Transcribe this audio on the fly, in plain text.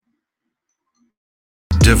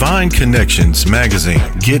Divine Connections Magazine.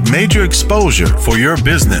 Get major exposure for your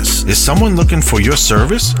business. Is someone looking for your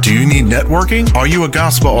service? Do you need networking? Are you a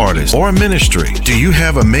gospel artist or a ministry? Do you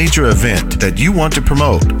have a major event that you want to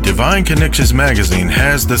promote? Divine Connections Magazine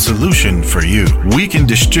has the solution for you. We can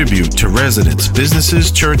distribute to residents, businesses,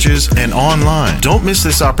 churches, and online. Don't miss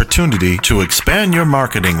this opportunity to expand your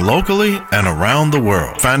marketing locally and around the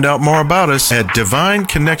world. Find out more about us at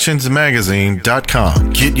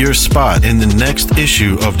divineconnectionsmagazine.com. Get your spot in the next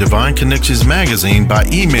issue of Divine Connections Magazine by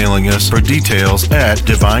emailing us for details at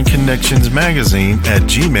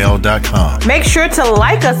divineconnectionsmagazine@gmail.com. Make sure to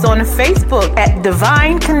like us on Facebook at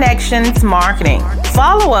Divine Connections Marketing.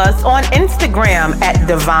 Follow us on Instagram at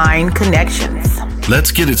Divine Connections.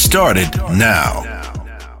 Let's get it started now.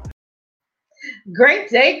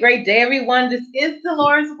 Great day, everyone. This is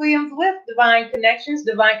Dolores Williams with Divine Connections.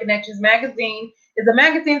 Divine Connections Magazine is a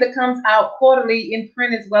magazine that comes out quarterly in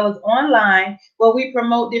print as well as online, where we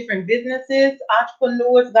promote different businesses,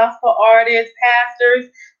 entrepreneurs, gospel artists, pastors,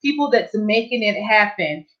 people that's making it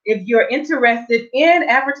happen. If you're interested in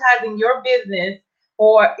advertising your business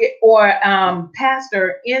or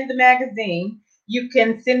pastor in the magazine, you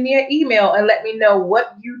can send me an email and let me know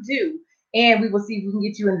what you do, and we will see if we can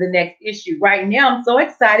get you in the next issue. Right now, I'm so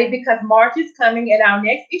excited because March is coming, and our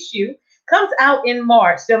next issue comes out in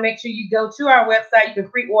March. So make sure you go to our website. You can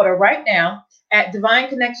pre-order right now at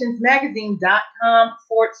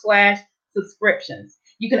divineconnectionsmagazine.com/subscriptions.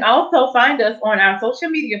 You can also find us on our social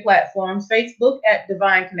media platforms, Facebook at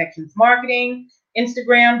Divine Connections Marketing,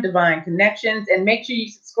 Instagram, Divine Connections, and make sure you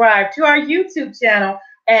subscribe to our YouTube channel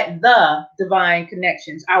at The Divine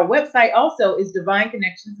Connections. Our website also is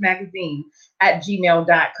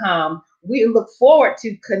divineconnectionsmagazine@gmail.com. We look forward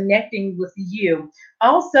to connecting with you.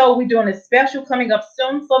 Also, we're doing a special coming up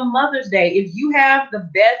soon for Mother's Day. If you have the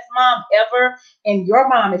best mom ever and your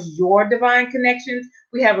mom is your Divine Connections,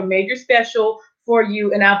 we have a major special for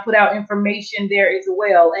you, and I'll put out information there as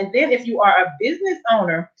well. And then if you are a business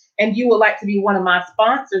owner and you would like to be one of my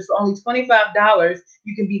sponsors for only $25,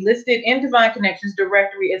 you can be listed in Divine Connections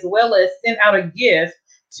directory as well as send out a gift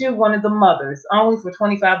to one of the mothers, only for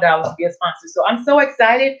 $25 to be a sponsor. So I'm so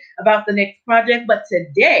excited about the next project. But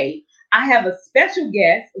today I have a special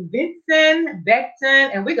guest, Vincent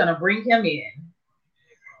Becton, and we're going to bring him in.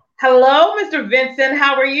 Hello, Mr. Vincent.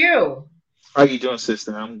 How are you? How are you doing,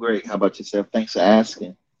 sister? I'm great. How about yourself? Thanks for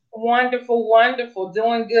asking. Wonderful, wonderful.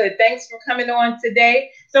 Doing good. Thanks for coming on today.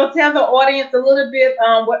 So tell the audience a little bit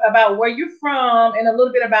about where you're from and a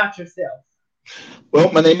little bit about yourself.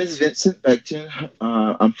 Well, my name is Vincent Becton.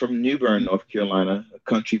 I'm from New Bern, North Carolina, a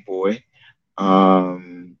country boy.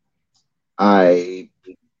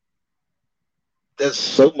 There's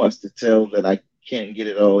so much to tell that I can't get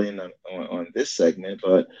it all in on this segment,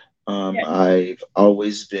 but I've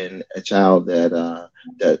always been a child that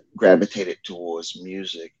gravitated towards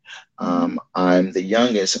music. I'm the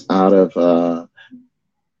youngest out of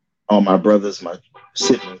all my brothers, my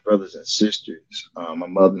siblings, brothers and sisters. My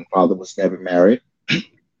mother and father was never married,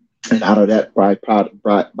 and out of that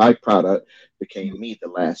byproduct became me, the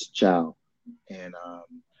last child. And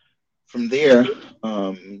from there,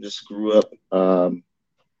 just grew up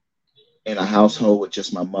in a household with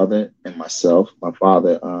just my mother and myself. My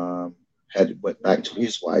father went back to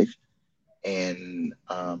his wife, and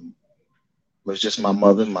was just my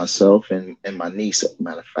mother, myself, and my niece, as a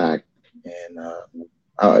matter of fact. And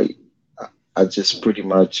I just pretty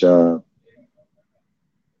much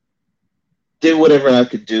did whatever I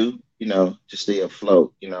could do, to stay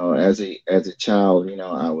afloat. As a child,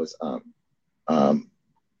 I was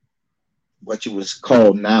what you was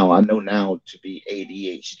called now, I know now, to be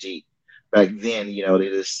ADHD. Back then, they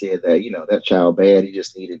just said that, that child bad, he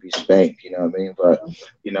just needed to be spanked, you know what I mean? But,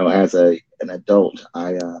 as an adult,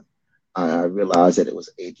 I realized that it was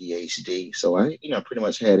ADHD. So I, pretty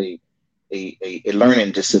much had a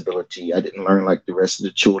learning disability. I didn't learn like the rest of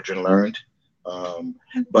the children learned.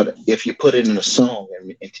 But if you put it in a song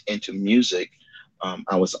and into music,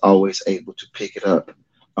 I was always able to pick it up.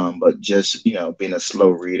 But just, being a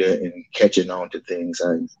slow reader and catching on to things,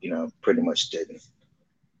 I, pretty much didn't.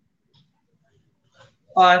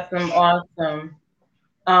 Awesome.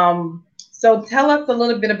 So tell us a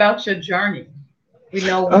little bit about your journey. We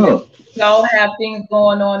all have things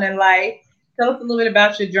going on in life. Tell us a little bit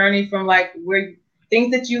about your journey from where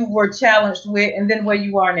things that you were challenged with and then where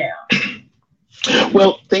you are now.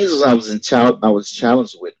 Well, things I was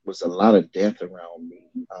challenged with was a lot of death around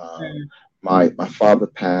me. My father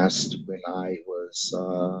passed when I was,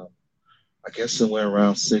 I guess somewhere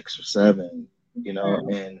around 6 or 7,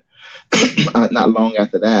 and not long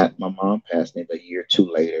after that, my mom passed, maybe a year or two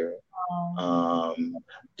later. Um,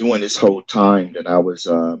 During this whole time that I was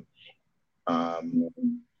um,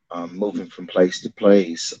 moving from place to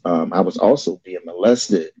place, I was also being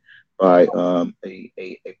molested by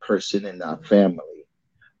a person in our family.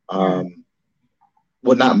 Mm. Um,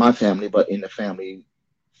 well, not my family, but in the family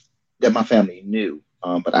that my family knew.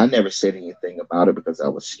 But I never said anything about it because I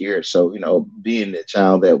was scared. So, being the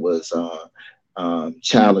child that was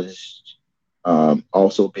challenged,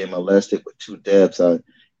 also being molested with two deaths,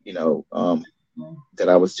 you know, um, that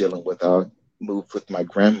I was dealing with, I moved with my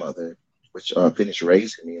grandmother, which finished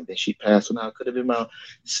raising me. And then she passed when I could have been about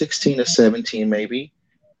 16 or 17, maybe.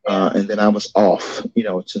 Yeah. And then I was off,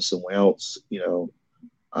 to somewhere else.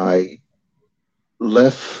 I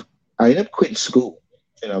left. I ended up quitting school,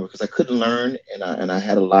 because I couldn't learn, and I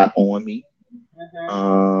had a lot on me,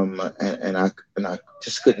 Mm-hmm. and I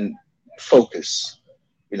just couldn't focus,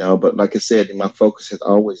 But like I said, my focus has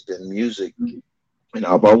always been music, and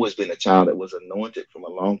I've always been a child that was anointed from a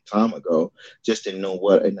long time ago. Just didn't know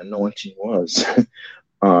what an anointing was.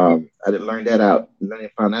 I didn't learn that out. I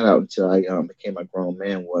didn't find that out until I became a grown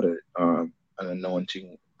man. What an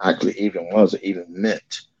anointing actually even was, or even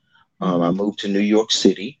meant. I Mm-hmm. moved to New York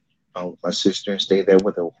City with my sister and stayed there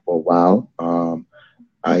with her for a while.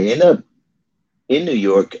 I ended up in New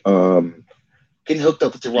York, getting hooked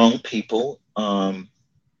up with the wrong people, and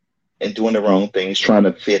doing the wrong things, trying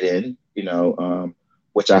to fit in,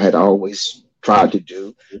 which I had always tried to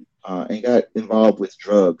do, and got involved with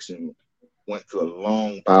drugs and went through a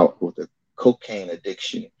long bout with a cocaine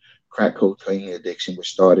addiction, crack cocaine addiction, which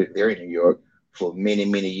started there in New York for many,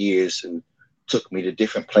 many years. And took me to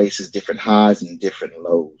different places, different highs and different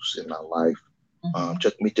lows in my life. Mm-hmm.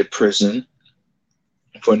 Took me to prison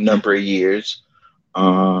for a number of years,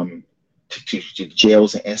 to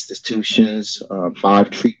jails and institutions, 5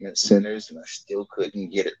 treatment centers, and I still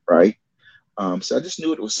couldn't get it right. So I just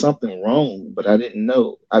knew it was something wrong, but I didn't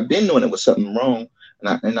know. I've been knowing it was something wrong,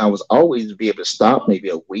 and I was always be able to stop maybe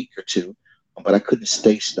a week or two, but I couldn't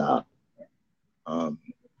stay stopped, um,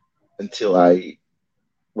 until I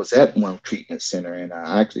was at one treatment center, and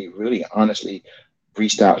I actually really honestly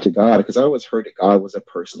reached out to God because I always heard that God was a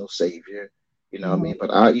personal savior. You know what I Mm-hmm. mean?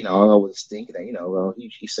 But I was thinking that, well,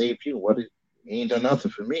 he saved you. He ain't done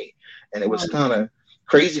nothing for me. And it was kind of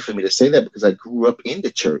crazy for me to say that because I grew up in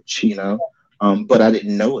the church, but I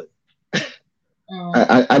didn't know it.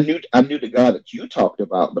 Mm-hmm. I knew the God that you talked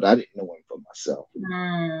about, but I didn't know him for myself,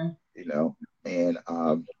 Mm-hmm. you know. And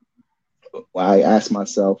I asked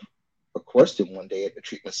myself a question one day at the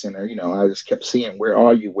treatment center. I just kept saying, "Where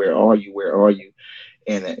are you? Where are you? Where are you?"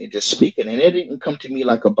 And it just speaking, and it didn't come to me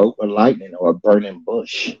like a bolt of lightning or a burning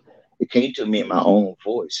bush. It came to me in my own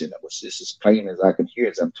voice, and it was just as plain as I can hear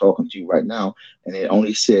as I'm talking to you right now. And it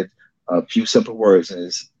only said a few simple words,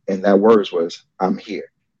 and that words was, "I'm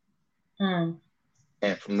here." Mm.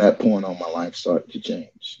 And from that point on, my life started to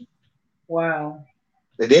change. Wow.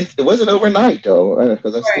 It wasn't overnight though,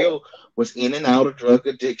 because I Right. still was in and out of drug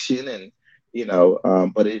addiction, and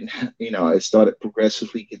but it started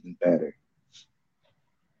progressively getting better.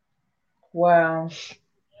 Wow.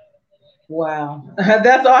 Wow.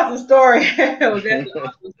 That's an awesome story. That's an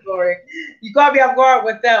awesome story. You caught me off guard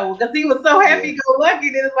with that one because he was so Yeah, happy go lucky.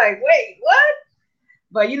 Then it's like, wait, what?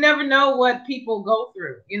 But you never know what people go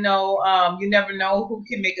through. You never know who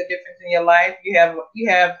can make a difference in your life. You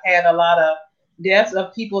have had a lot of deaths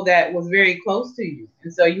of people that was very close to you,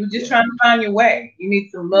 and so you were just yeah, trying to find your way. You need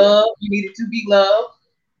some yeah, love. You needed to be loved,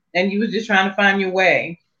 and you was just trying to find your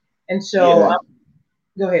way. And so, yeah,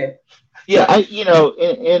 go ahead. yeah.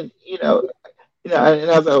 And and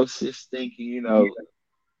as I was just thinking,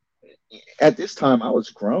 at this time I was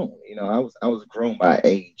grown. I was grown by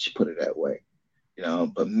age, put it that way.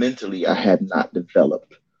 But mentally I had not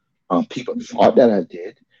developed. People thought that I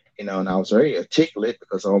did. And I was very articulate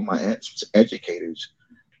because all my aunts was educators.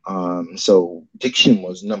 So diction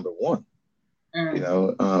was number one. Mm.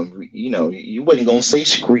 You wasn't gonna say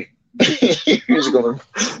scream. you was gonna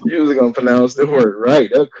you was gonna pronounce the word right.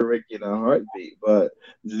 Or correct in a heartbeat. But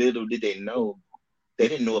little did they know, they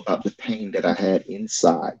didn't know about the pain that I had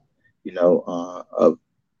inside.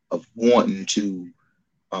 Of wanting to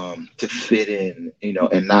fit in,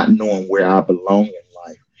 and not knowing where I belong in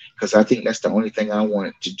life. Because I think that's the only thing I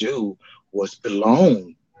wanted to do was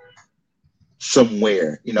belong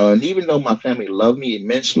somewhere. And even though my family loved me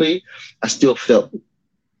immensely, I still felt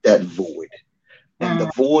that void. And the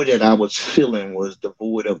Mm. void that I was feeling was the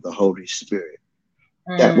void of the Holy Spirit.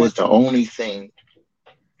 That Mm. was the only thing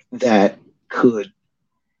that could,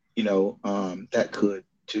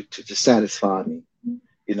 to satisfy me,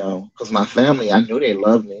 because my family, I knew they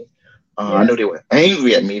loved me. I Yeah. knew they were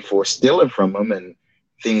angry at me for stealing from them and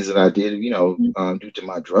things that I did, due to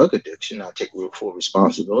my drug addiction. I take full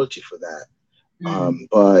responsibility for that. Mm.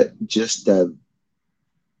 But just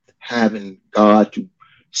having God to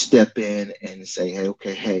step in and say, hey,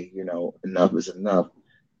 okay, hey, enough is enough.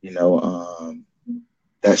 You know,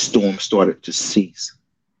 that storm started to cease.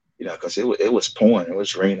 Because it was pouring, it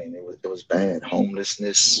was raining, it was bad.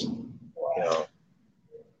 Homelessness, you know,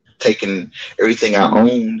 taking everything I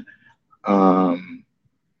owned. Um,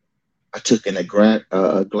 I took in a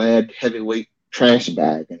glad heavyweight trash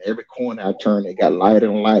bag, and every corner I turned, it got lighter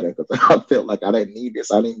and lighter because I felt like I didn't need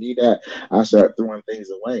this, I didn't need that. I started throwing things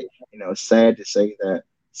away. It's sad to say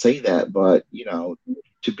that, but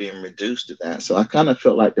to being reduced to that. So I kind of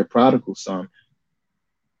felt like the prodigal son.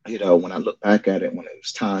 When I look back at it, when it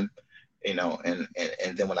was time, and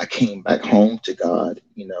then when I came back home to God,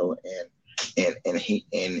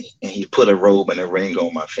 and he put a robe and a ring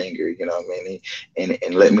on my finger, what I mean,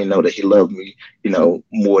 and let me know that he loved me,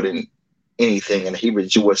 more than anything, and he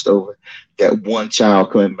rejoiced over that one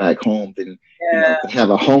child coming back home. Then Yeah, could have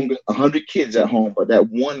 100 kids at home, but that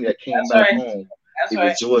one that came that's back right. home, That's he right.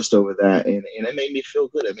 rejoiced over that, and it made me feel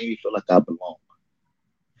good. It made me feel like I belong.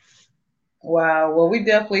 Wow. Well, we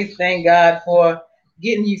definitely thank God for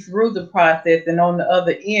getting you through the process and on the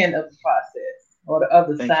other end of the process or the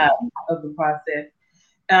other Thank side you. of the process.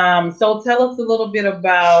 So tell us a little bit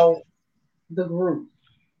about the group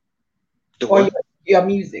The or what? your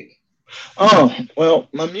music. Oh, well,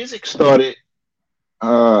 my music started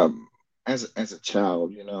um as a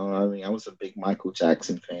child. I mean, I was a big Michael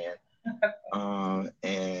Jackson fan.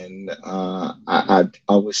 And I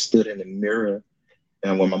always stood in the mirror,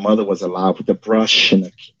 and when my mother was alive, with the brush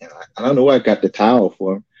and I don't know where I got the towel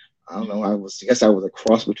from. I don't know. I guess I was a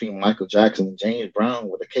cross between Michael Jackson and James Brown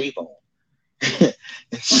with a cape on.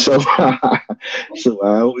 And so, so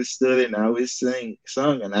I always stood and I always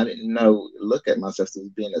sung, and I didn't look at myself as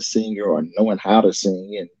being a singer or knowing how to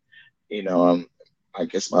sing. And you know, um, I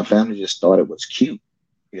guess my family just thought it was cute.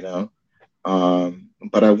 You know,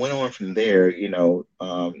 but I went on from there,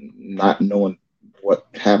 not knowing what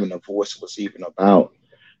having a voice was even about.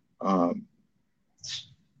 Um,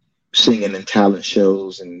 Singing in talent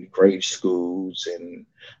shows and grade schools, and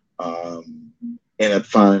um, ended up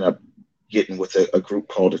finding up getting with a group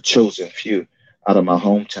called the Chosen Few out of my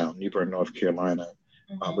hometown, New Bern, North Carolina.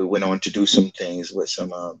 We Mhm. went on to do some things with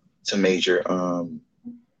some major um,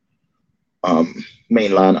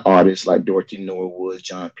 mainline artists like Dorothy Norwood,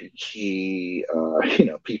 John P. Key,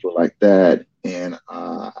 people like that. And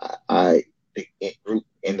the group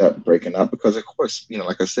ended up breaking up because, of course,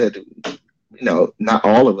 like I said, not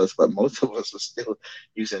all of us, but most of us were still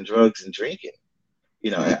using drugs and drinking.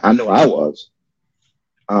 And I know I was.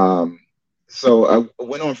 Um, so I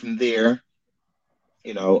went on from there.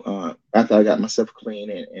 After I got myself clean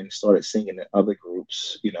and started singing in other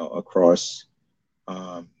groups, across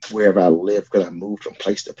wherever I lived, because I moved from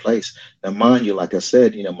place to place. Now, mind you, like I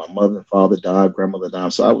said, my mother and father died, grandmother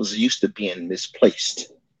died, so I was used to being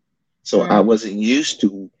misplaced. So I Mm. wasn't used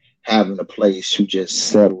to having a place to just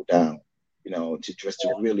settle down,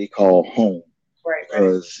 to really call home. Right, right.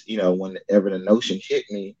 Because whenever the notion hit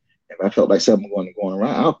me, if I felt like something going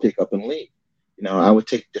around, I'll pick up and leave. I would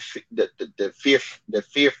take the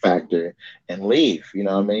fear factor and leave. You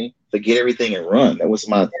know what I mean? Forget everything and run. That was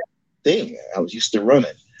my thing. I was used to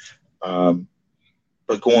running. Um,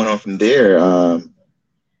 but going on from there,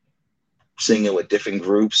 singing with different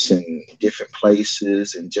groups and different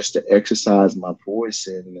places, and just to exercise my voice.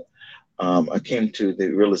 And I came to the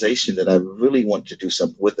realization that I really want to do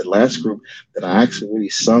something with the last group that I actually really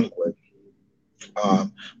sung with.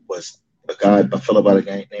 Was a fellow by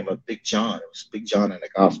the name of Big John. It was Big John and the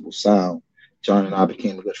Gospel Sound. John and I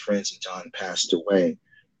became good friends, and John passed away.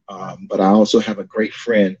 But I also have a great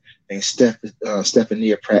friend named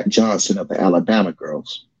Stephanie Pratt Johnson of the Alabama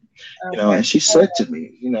Girls. Okay. And she says,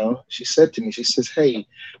 hey,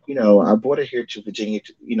 I brought her here to Virginia,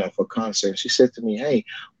 for a concert. She said to me, hey,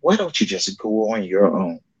 why don't you just go on your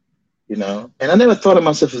own? And I never thought of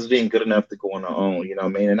myself as being good enough to go on our own, what I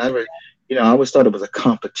mean? And I always thought it was a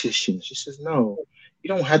competition. She says, no, you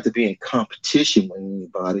don't have to be in competition with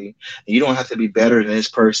anybody. You don't have to be better than this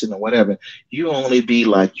person or whatever. You only be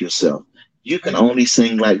like yourself. You can Mhm. only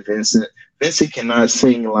sing like Vincent. Vincent cannot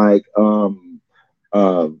sing like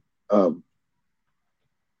uh, um,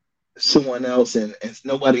 someone else, and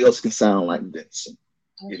nobody else can sound like Vincent.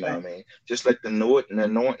 You That's know right. what I mean? Just let the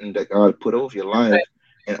anointing that God put over your That's life right.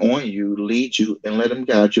 and on you lead you, and let him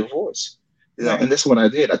guide your voice. Right. And that's what I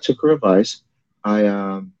did. I took her advice. I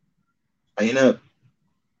ended up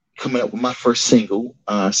coming up with my first single.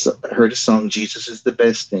 I heard the song "Jesus is the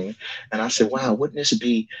Best Thing," and I said, "Wow, wouldn't this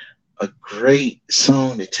be a great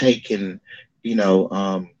song to take and you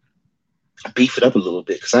know beef it up a little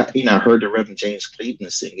bit because I heard the Reverend James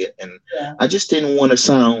Cleveland sing it, and Yeah. I just didn't want to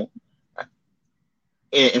sound.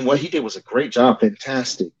 And what he did was a great job,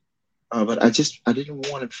 fantastic. But I didn't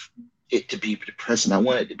want it to be depressing. I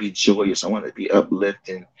wanted it to be joyous. I wanted it to be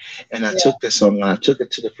uplifting. And I Yeah. took this song and I took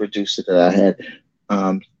it to the producer that I had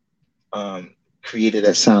um, created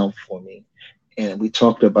that sound for me, and we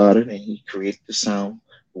talked about it, and he created the sound.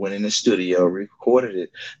 Went in the studio, recorded it.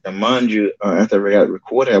 Now, mind you, after I got it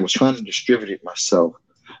recorded, I was trying to distribute it myself.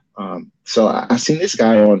 So I seen this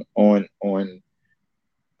guy on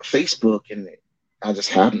Facebook, and I just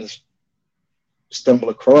happened to stumble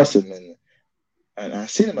across him, and I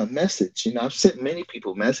sent him a message. I've sent many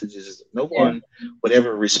people messages. No Yeah. one would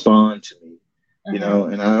ever respond to me.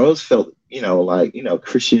 Mm-hmm. And I always felt, like,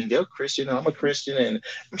 Christian, they're Christian, I'm a Christian, and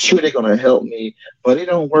I'm sure they're gonna help me. But it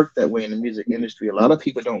don't work that way in the music industry. A lot of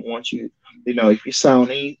people don't want you, if you sound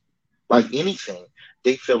like anything,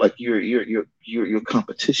 they feel like you're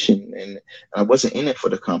competition, and I wasn't in it for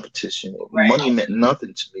the competition. Right. Money meant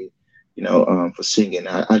nothing to me, for singing.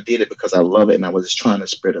 I did it because I love it, and I was just trying to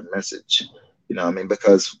spread a message. What I mean?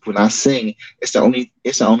 Because when I sing, it's the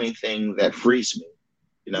only thing that frees me.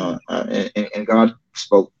 And God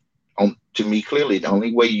spoke to me clearly. The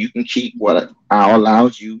only way you can keep what I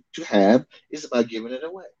allowed you to have is by giving it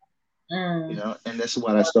away. Mm. And that's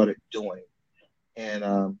what I started doing.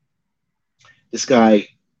 And this guy,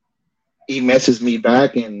 he messaged me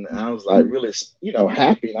back, and I was like really,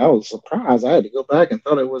 happy. And I was surprised. I had to go back and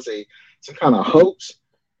thought it was some kind of hoax.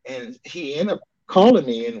 And he ended up calling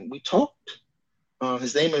me, and we talked.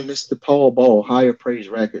 His name is Mr. Paul Ball, Higher Praise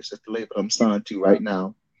Records. That's the label I'm signed to right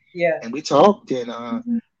now. Yeah. And we talked, and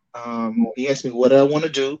he asked me what I want to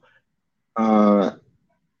do, uh,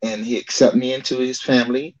 and he accepted me into his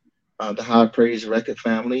family, the High Praise Record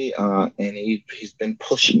family, and he's been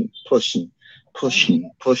pushing and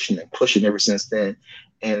pushing ever since then.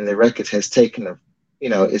 And the record has taken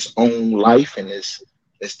its own life, and it's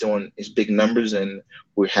doing its big numbers, and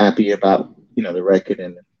we're happy about the record,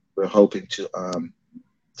 and we're hoping to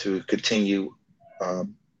continue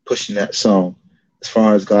pushing that song as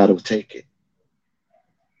far as God will take it.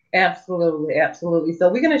 Absolutely. Absolutely.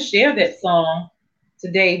 So we're gonna share that song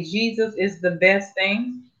today. Jesus is the best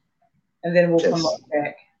thing, and then we'll come Yes. up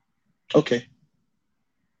back. Okay.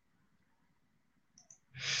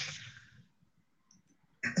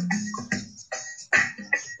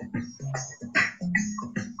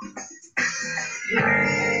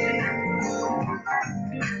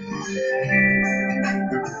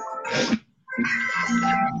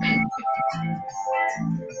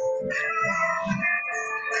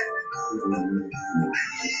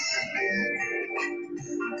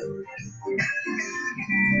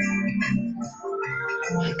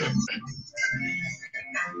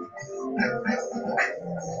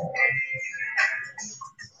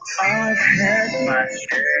 I've had my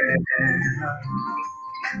share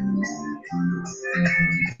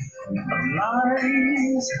of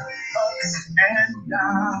lies, ups and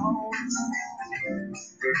downs.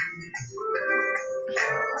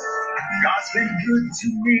 God's been good to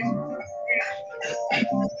me.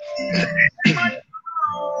 My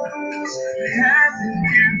arms hasn't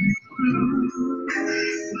been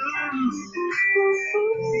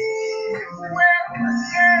well,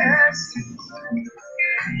 yes,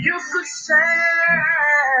 you could say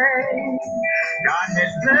God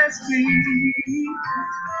has blessed me.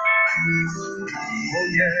 Oh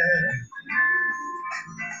yeah,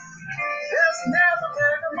 there's never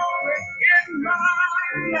been a moment in my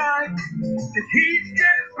life that He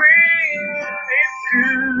didn't bring me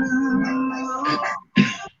through.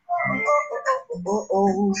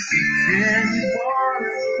 Oh, in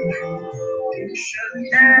water, should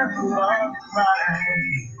never write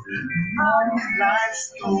my life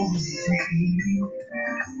story.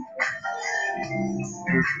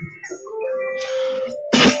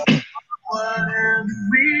 Whatever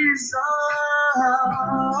reason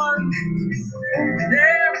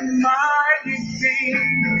there might be,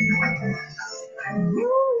 ooh,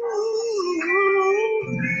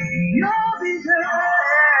 you'll be there.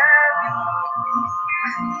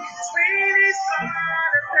 Sweetest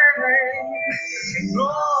part of heaven,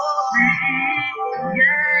 glory,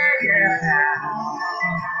 yeah.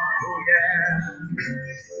 Oh yeah,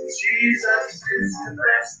 Jesus is the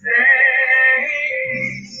best thing.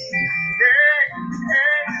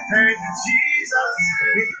 Hey, Jesus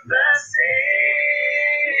is the best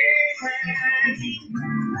thing.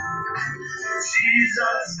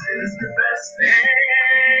 Jesus is the best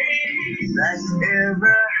thing that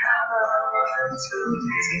ever happened to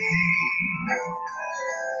me.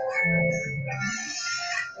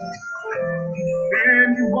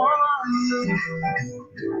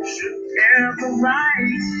 should ever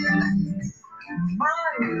write my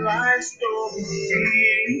life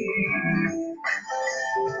story.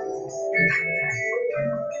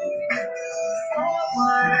 For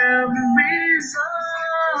whatever reason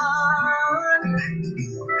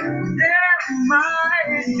there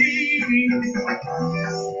might be,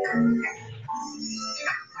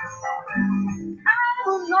 I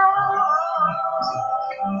don't know.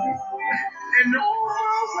 And no way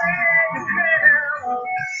to hell,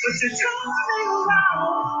 but you turn it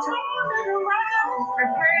around,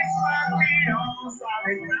 and place my feet on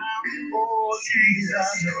solid ground. Oh, Jesus,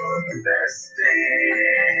 you're the best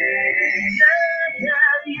thing. Yeah,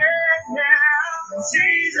 yeah, yeah, yeah.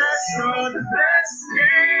 Jesus, you're the best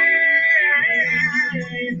thing.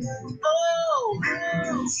 Oh,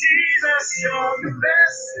 Jesus, you're the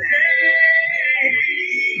best thing.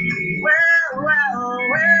 Well, well,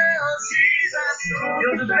 well, Jesus,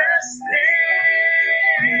 you're the best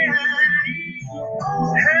thing.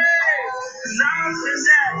 Hey, nothing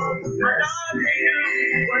that I done for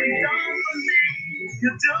you, what you done for me, you do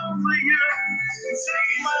for you. You took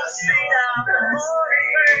my seat out the morning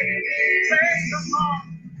rain, take the mark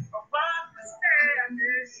of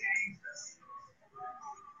understanding, Jesus.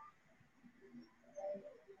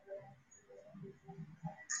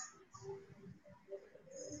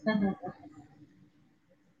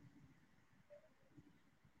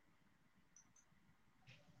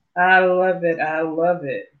 I love it. I love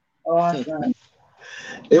it. Awesome.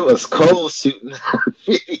 It was cold shooting that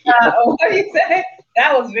video. What do you say?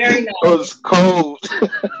 That was very It nice. was cold.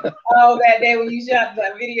 Oh, that day when you shot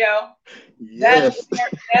that video. Yes.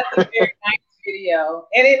 That's a very nice video,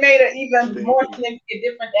 and it made it even Thank more you. significant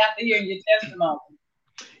difference after hearing your testimony.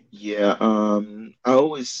 Yeah. I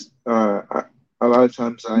always, a lot of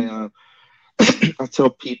times I tell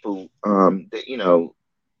people, that,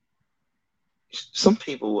 some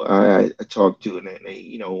people I talk to and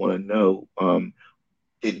they, want to know,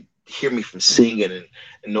 they hear me from singing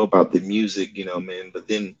and know about the music, man. But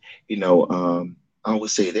then, I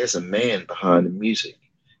always say there's a man behind the music,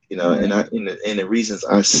 and the reasons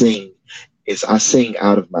I sing is I sing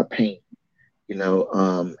out of my pain,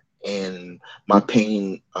 and my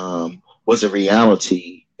pain was a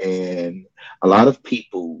reality, and a lot of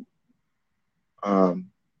people um,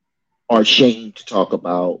 are ashamed to talk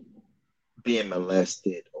about being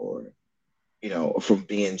molested or from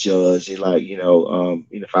being judged. They like,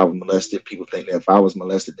 if I was molested, people think that if I was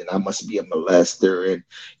molested, then I must be a molester, and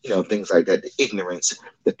things like that. The ignorance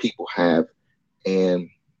that people have, and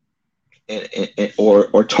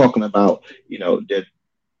or talking about their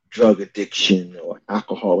drug addiction or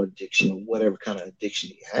alcohol addiction or whatever kind of addiction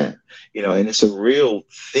you have, and it's a real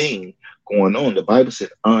thing going on. The Bible said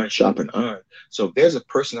iron sharpen iron. So if there's a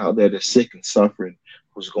person out there that's sick and suffering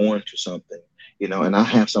who's going through something, and I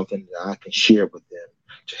have something that I can share with them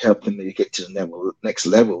to help them to get to the next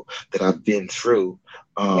level that I've been through,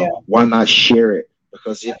 Yeah, why not share it?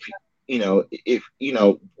 Because if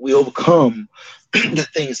we overcome the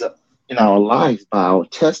things that in our lives by our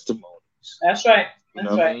testimonies, that's right. you know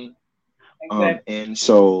That's what I right. mean? Exactly. And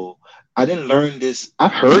so I didn't learn this.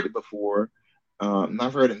 I've heard it before, and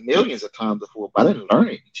I've heard it millions of times before, but I didn't learn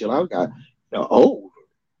it until I got old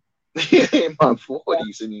in my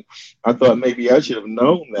 40s, and I thought maybe I should have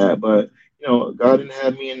known that, but God didn't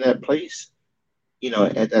have me in that place,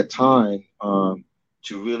 at that time,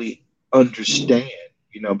 to really understand,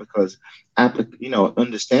 because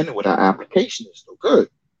understanding without application is no good.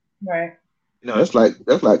 Right. That's like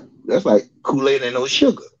Kool-Aid and no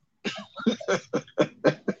sugar.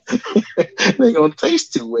 It ain't gonna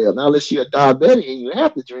taste too well. Now, unless you're a diabetic and you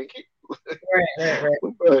have to drink it. Right. Right.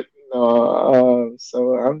 Right. But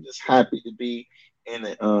so I'm just happy to be in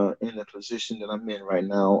the position that I'm in right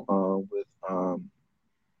now, with um,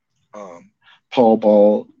 Paul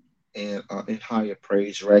Ball and in Higher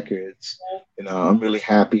Praise Records. I'm really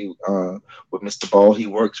happy with Mr. Ball. He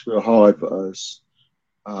works real hard for us,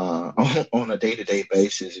 on a day-to-day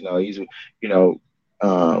basis. He's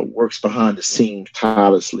works behind the scenes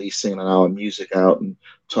tirelessly, singing our music out and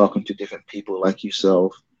talking to different people like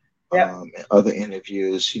yourself, Yep. and other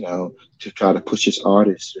interviews, to try to push his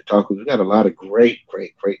artists to talk. We got a lot of great,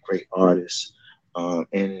 great, great, great artists. And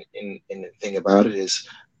the thing about it is,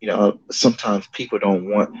 sometimes people don't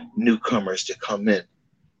want newcomers to come in,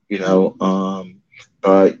 you know.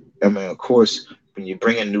 But I mean, of course, when you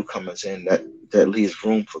bring in newcomers in, that leaves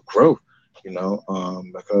room for growth, Yeah.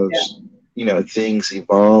 because things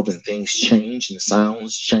evolve and things change and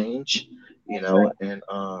sounds change, That's right.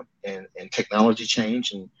 and technology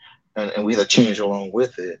change, and we have to change along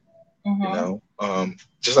with it. Mm-hmm.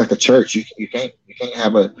 Just like a church, you can't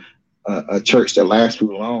have a a church that lasts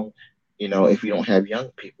too long, if you don't have young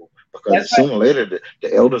people, That's because sooner or later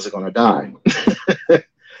the elders are going to die.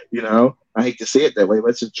 I hate to say it that way,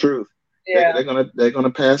 but it's the truth. right. They're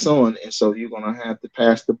gonna pass on, and so you're gonna have to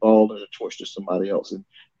pass the ball and the torch to somebody else. And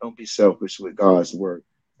don't be selfish with God's work.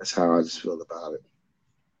 That's how I just feel about it.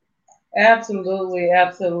 Absolutely,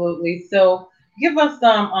 absolutely. So, give us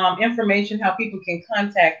some information how people can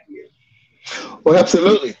contact you. Well,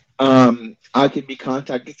 absolutely. I can be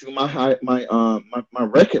contacted through my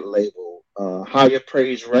record label, Higher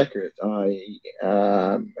Praise Records.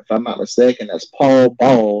 If I'm not mistaken, that's Paul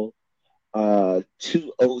Ball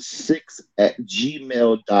 206 at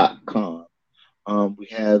gmail.com. We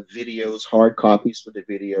have videos, hard copies for the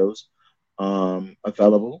videos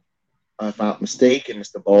available. If I'm not mistaken,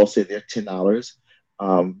 Mr. Ball said they're $10.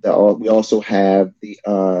 We also have the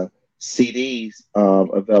CDs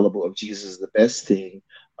available of Jesus is the Best Thing.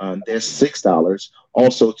 They're $6.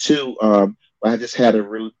 Also, too, I just had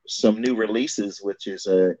some new releases, which is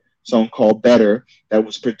a song called Better that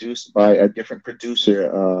was produced by a different producer.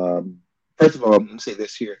 First of all, let me say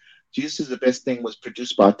this here. Jesus is the Best Thing was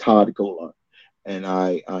produced by Todd Golan, and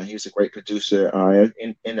he's a great producer. I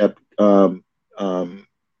end up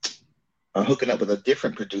hooking up with a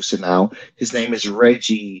different producer now. His name is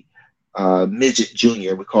Reggie Midget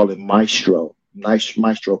Jr. We call him Maestro,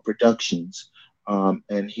 Maestro Productions,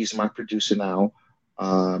 and he's my producer now.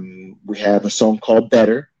 We have a song called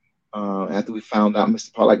Better. After we found out,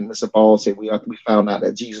 Mr. Paul, like Mr. Paul said, after we found out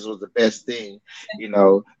that Jesus was the best thing, then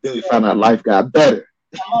we found out life got better.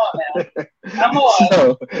 Come on now. Come on.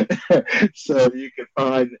 so, so you can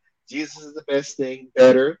find Jesus is the best thing,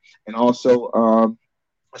 better, and also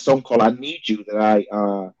a song called "I Need You" that I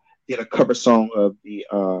did a cover song of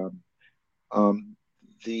um,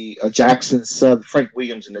 the Jackson Southern Frank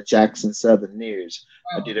Williams and the Jackson Southerners.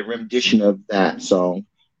 I did a rendition of that song.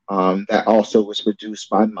 That also was produced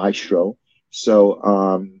by Maestro. So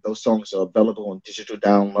those songs are available on digital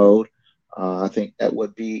download. I think that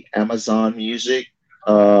would be Amazon Music,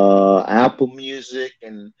 Apple Music,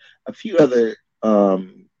 and a few other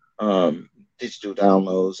digital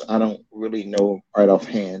downloads. I don't really know right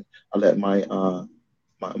offhand. I let my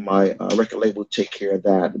record label take care of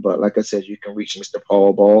that. But like I said, you can reach Mr.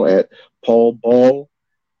 Paul Ball at Paul Ball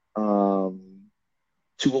um,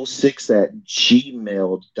 206 at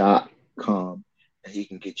gmail.com, and he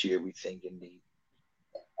can get you everything you need.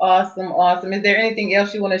 Awesome, awesome. Is there anything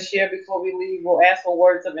else you want to share before we leave? We'll ask for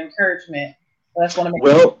words of encouragement. I just want to make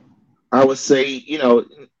Well, I would say,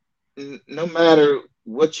 no matter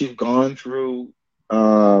what you've gone through,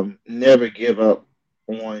 never give up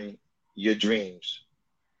on your dreams.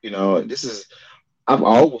 This is I've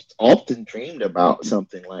always often dreamed about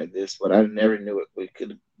something like this, but I never knew it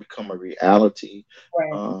could become a reality.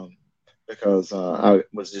 right. Um, because I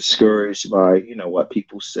was discouraged by what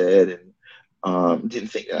people said, and didn't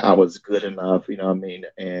think that I was good enough. You know what I mean?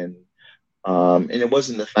 And it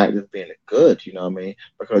wasn't the fact of being good. You know what I mean?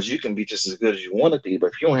 Because you can be just as good as you want to be,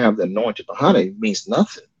 but if you don't have the anointing behind it, it means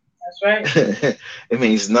nothing. That's right. It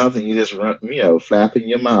means nothing. You just run, flapping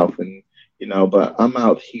your mouth, and But I'm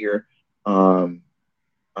out here. Um,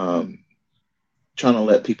 um, Trying to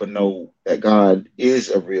let people know that God is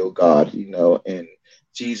a real God, and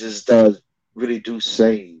Jesus does really do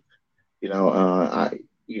save. You know,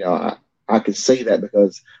 I can say that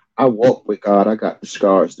because I walk with God. I got the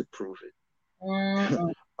scars to prove it.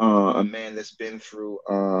 Mm-mm. A man that's been through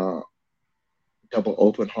double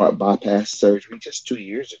open heart bypass surgery just 2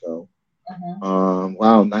 years ago. Mhm.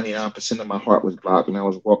 Wow, 99% of my heart was blocked, and I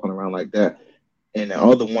was walking around like that. And the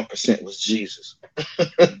other 1% was Jesus.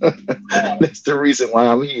 That's the reason why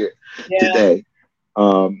I'm here Yeah, today.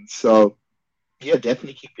 So yeah,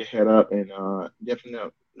 definitely keep your head up, and definitely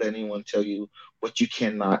not let anyone tell you what you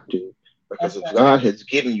cannot do. Because that's if right. God has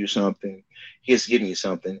given you something, He has given you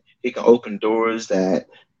something. He can open doors that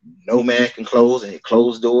no man can close, and He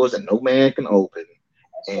closed doors that no man can open.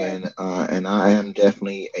 That's right. And I am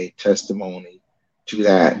definitely a testimony to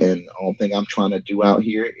that. And the only thing I'm trying to do out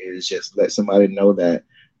here is just let somebody know that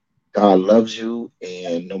God loves you,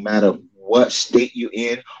 and no matter what state you're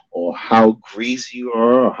in, or how greasy you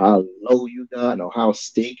are, or how low you got, or how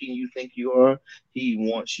stinking you think you are, He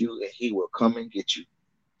wants you, and He will come and get you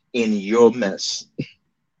in your mess.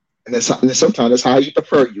 And sometimes that's how He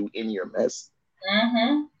prefer you in your mess.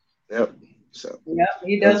 Mm-hmm. Yep. So Yep,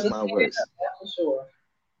 he does those are the my cleaning words. up, that's for sure.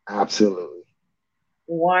 Absolutely.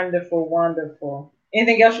 Wonderful, wonderful.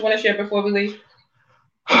 Anything else you want to share before we leave?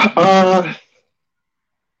 Uh,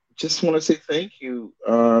 just want to say thank you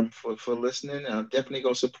for listening. I'm definitely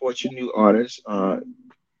gonna support your new artist.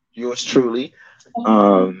 Yours truly.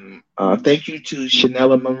 Thank you to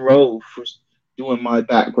Chanela Monroe for doing my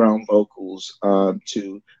background vocals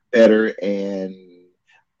to Better and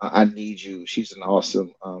I Need You. She's an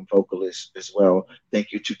awesome vocalist as well.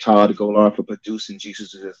 Thank you to Todd Golar for producing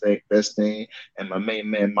Jesus is the Best Thing, and my main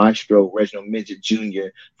man Maestro Reginald Midget Jr.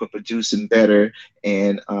 for producing Better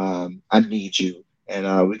and I Need You.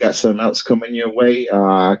 And we got something else coming your way.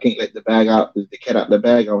 I can't let the cat out the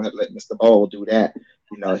bag. I'll have to let Mr. Ball do that.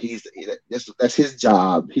 You know, that's his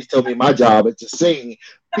job. He's told me my job is to sing.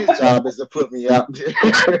 His job is to put me out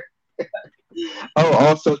there. Oh,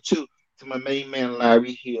 also too to my main man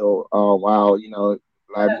Larry Hill. Wow,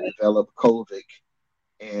 Larry developed COVID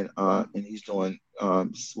and he's doing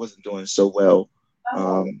wasn't doing so well.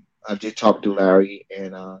 I did talk to Larry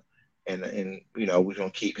and we're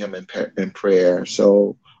gonna keep him in prayer.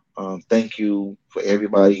 So thank you for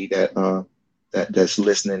everybody that's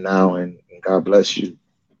listening now and God bless you.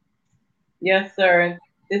 Yes, sir.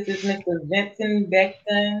 This is Mr. Vincent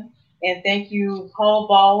Becton, and thank you, Paul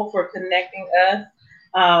Ball, for connecting us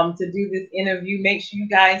to do this interview. Make sure you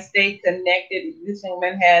guys stay connected. This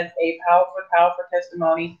woman has a powerful, powerful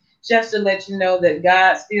testimony. Just to let you know that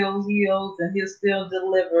God still heals and He still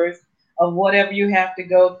delivers of whatever you have to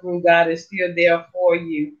go through. God is still there for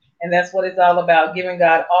you, and that's what it's all about: giving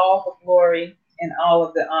God all the glory and all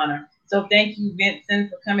of the honor. So, thank you, Vincent,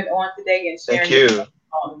 for coming on today and sharing. Thank you.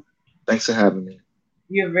 Thanks for having me.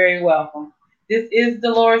 You're very welcome. This is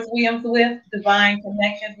Dolores Williams with Divine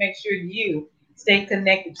Connections. Make sure you stay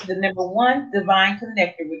connected to the number one divine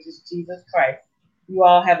connector, which is Jesus Christ. You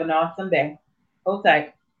all have an awesome day. Hold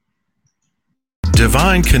tight.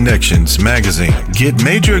 Divine Connections Magazine. Get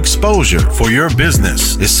major exposure for your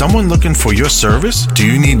business. Is someone looking for your service? Do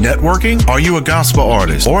you need networking? Are you a gospel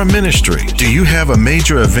artist or a ministry? Do you have a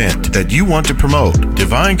major event that you want to promote?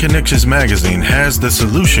 Divine Connections Magazine has the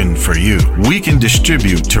solution for you. We can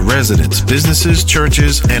distribute to residents, businesses,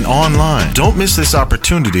 churches, and online. Don't miss this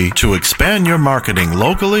opportunity to expand your marketing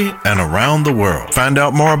locally and around the world. Find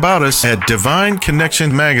out more about us at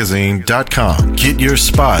divineconnectionsmagazine.com. Get your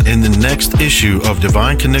spot in the next issue of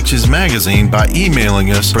Divine Connections Magazine by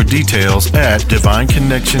emailing us for details at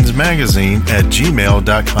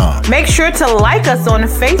divineconnectionsmagazine@gmail.com. Make sure to like us on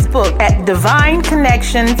Facebook at Divine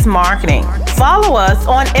Connections Marketing. Follow us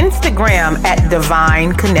on Instagram at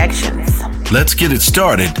Divine Connections. Let's get it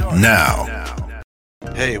started now.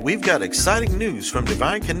 Hey, we've got exciting news from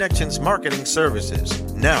Divine Connections Marketing Services.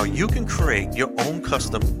 Now you can create your own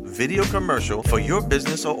custom video commercial for your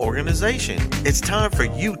business or organization. It's time for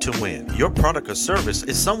you to win. Your product or service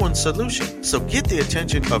is someone's solution. So get the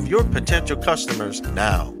attention of your potential customers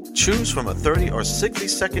now. Choose from a 30 or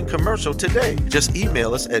 60-second commercial today. Just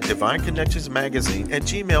email us at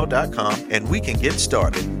divineconnectionsmagazine@gmail.com and we can get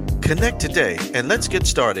started. Connect today and let's get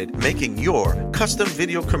started making your custom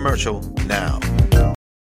video commercial now.